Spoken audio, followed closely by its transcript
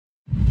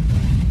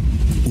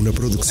una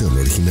producción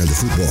original de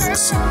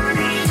Footbox.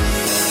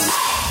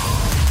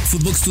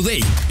 Footbox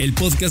Today, el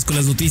podcast con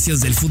las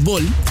noticias del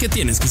fútbol que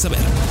tienes que saber.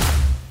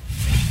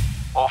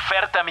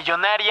 Oferta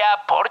millonaria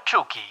por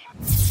Chucky.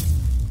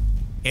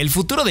 El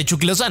futuro de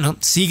Chucky Lozano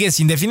sigue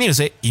sin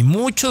definirse y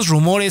muchos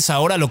rumores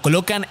ahora lo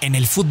colocan en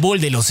el fútbol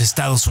de los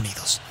Estados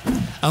Unidos.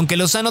 Aunque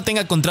Lozano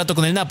tenga contrato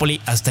con el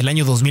Napoli hasta el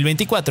año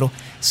 2024,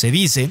 se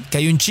dice que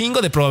hay un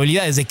chingo de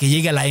probabilidades de que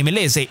llegue a la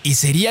MLS y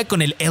sería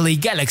con el LA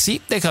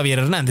Galaxy de Javier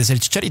Hernández,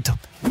 el Chicharito.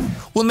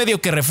 Un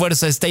medio que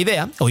refuerza esta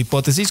idea, o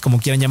hipótesis como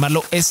quieran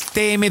llamarlo, es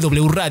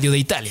TMW Radio de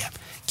Italia,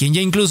 quien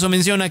ya incluso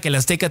menciona que el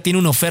Azteca tiene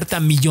una oferta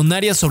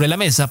millonaria sobre la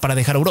mesa para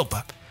dejar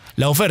Europa.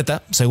 La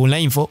oferta, según la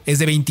info, es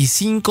de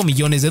 $25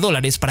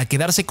 millones para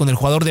quedarse con el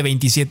jugador de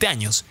 27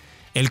 años.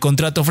 El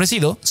contrato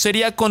ofrecido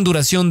sería con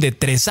duración de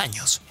 3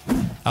 años.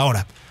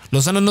 Ahora,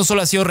 Lozano no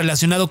solo ha sido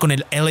relacionado con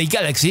el LA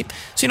Galaxy,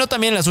 sino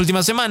también en las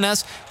últimas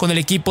semanas con el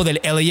equipo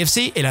del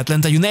LAFC, el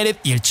Atlanta United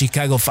y el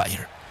Chicago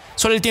Fire.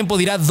 Solo el tiempo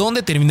dirá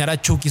dónde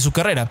terminará Chucky su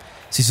carrera,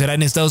 si será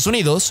en Estados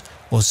Unidos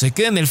o se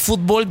queda en el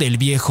fútbol del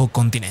viejo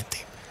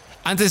continente.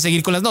 Antes de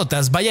seguir con las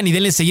notas, vayan y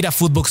denle seguir a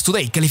Footbox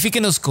Today,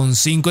 califíquenos con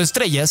 5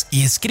 estrellas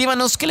y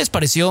escríbanos qué les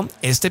pareció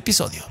este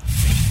episodio.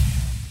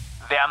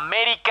 De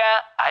América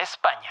a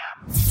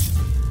España.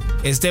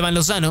 Esteban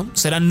Lozano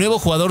será nuevo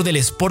jugador del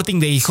Sporting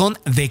de Gijón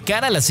de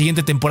cara a la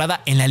siguiente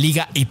temporada en la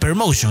Liga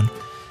Hypermotion.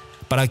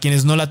 Para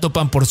quienes no la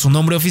topan por su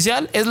nombre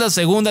oficial, es la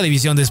segunda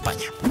división de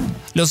España.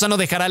 Lozano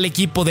dejará al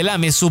equipo del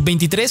AME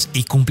Sub-23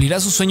 y cumplirá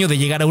su sueño de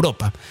llegar a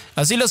Europa.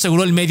 Así lo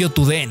aseguró el medio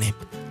TUDN.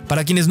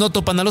 Para quienes no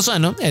topan a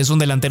Lozano, es un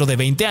delantero de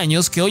 20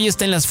 años que hoy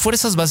está en las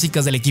fuerzas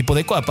básicas del equipo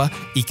de Coapa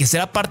y que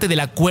será parte del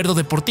acuerdo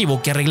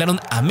deportivo que arreglaron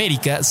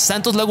América,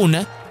 Santos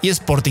Laguna y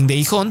Sporting de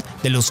Gijón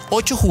de los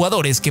 8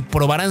 jugadores que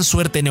probarán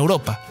suerte en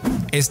Europa.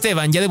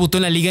 Esteban ya debutó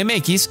en la Liga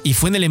MX y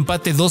fue en el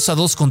empate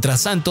 2-2 contra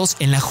Santos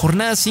en la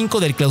jornada 5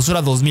 del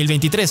Clausura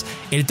 2023.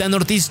 El Tan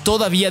Ortiz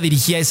todavía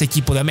dirigía ese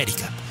equipo de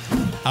América.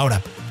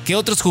 Ahora, ¿qué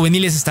otros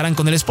juveniles estarán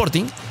con el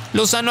Sporting?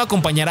 Lozano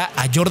acompañará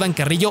a Jordan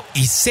Carrillo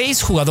y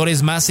 6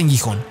 jugadores más en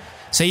Gijón.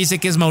 Se dice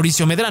que es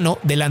Mauricio Medrano,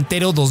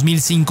 delantero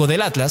 2005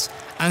 del Atlas,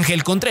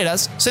 Ángel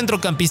Contreras,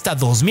 centrocampista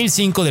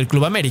 2005 del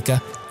Club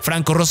América,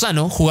 Franco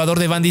Rosano, jugador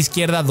de banda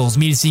izquierda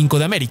 2005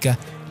 de América,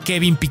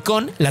 Kevin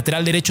Picón,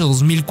 lateral derecho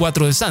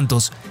 2004 de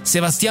Santos,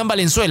 Sebastián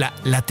Valenzuela,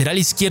 lateral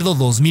izquierdo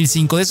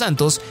 2005 de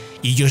Santos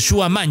y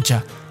Joshua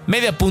Mancha,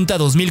 media punta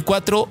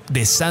 2004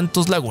 de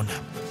Santos Laguna.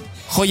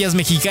 Joyas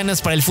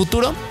mexicanas para el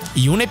futuro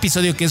y un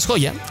episodio que es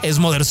joya es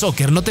Mother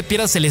Soccer. No te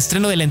pierdas el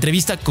estreno de la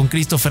entrevista con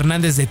Cristo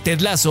Fernández de Ted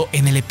Lasso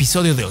en el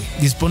episodio de hoy,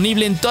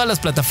 disponible en todas las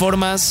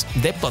plataformas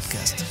de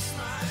podcast.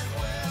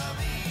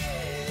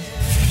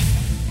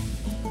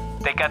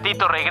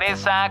 Tecatito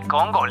regresa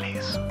con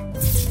goles.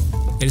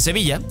 El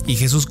Sevilla y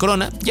Jesús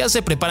Corona ya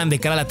se preparan de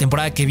cara a la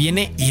temporada que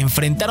viene y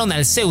enfrentaron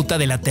al Ceuta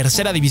de la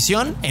tercera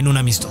división en un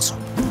amistoso.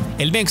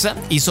 El Mexa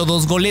hizo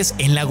 2 goles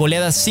en la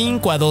goleada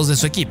 5-2 de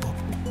su equipo.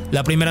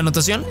 La primera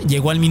anotación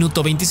llegó al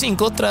minuto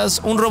 25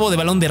 tras un robo de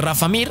balón de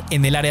Rafa Mir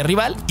en el área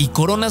rival y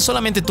Corona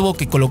solamente tuvo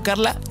que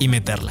colocarla y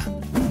meterla.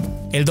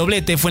 El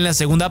doblete fue en la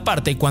segunda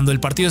parte cuando el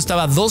partido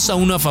estaba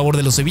 2-1 a favor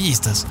de los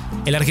sevillistas.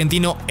 El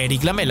argentino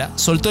Eric Lamela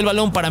soltó el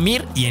balón para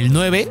Mir y el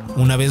 9,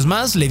 una vez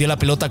más, le dio la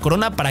pelota a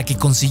Corona para que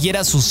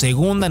consiguiera su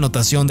segunda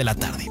anotación de la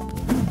tarde.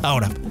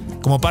 Ahora,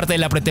 como parte de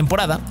la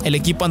pretemporada, el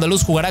equipo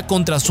andaluz jugará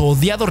contra su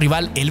odiado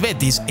rival el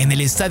Betis en el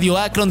Estadio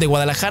Akron de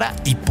Guadalajara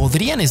y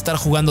podrían estar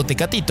jugando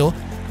Tecatito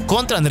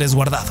contra Andrés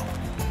Guardado.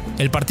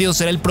 El partido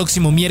será el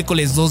próximo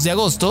miércoles 2 de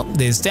agosto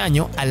de este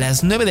año a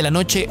las 9 de la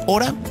noche,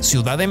 hora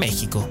Ciudad de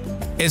México.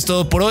 Es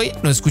todo por hoy,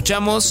 nos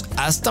escuchamos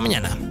hasta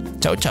mañana.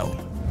 Chao, chao.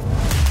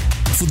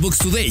 Footbox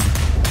Today,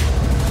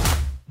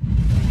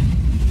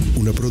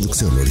 una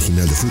producción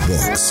original de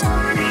Footbox.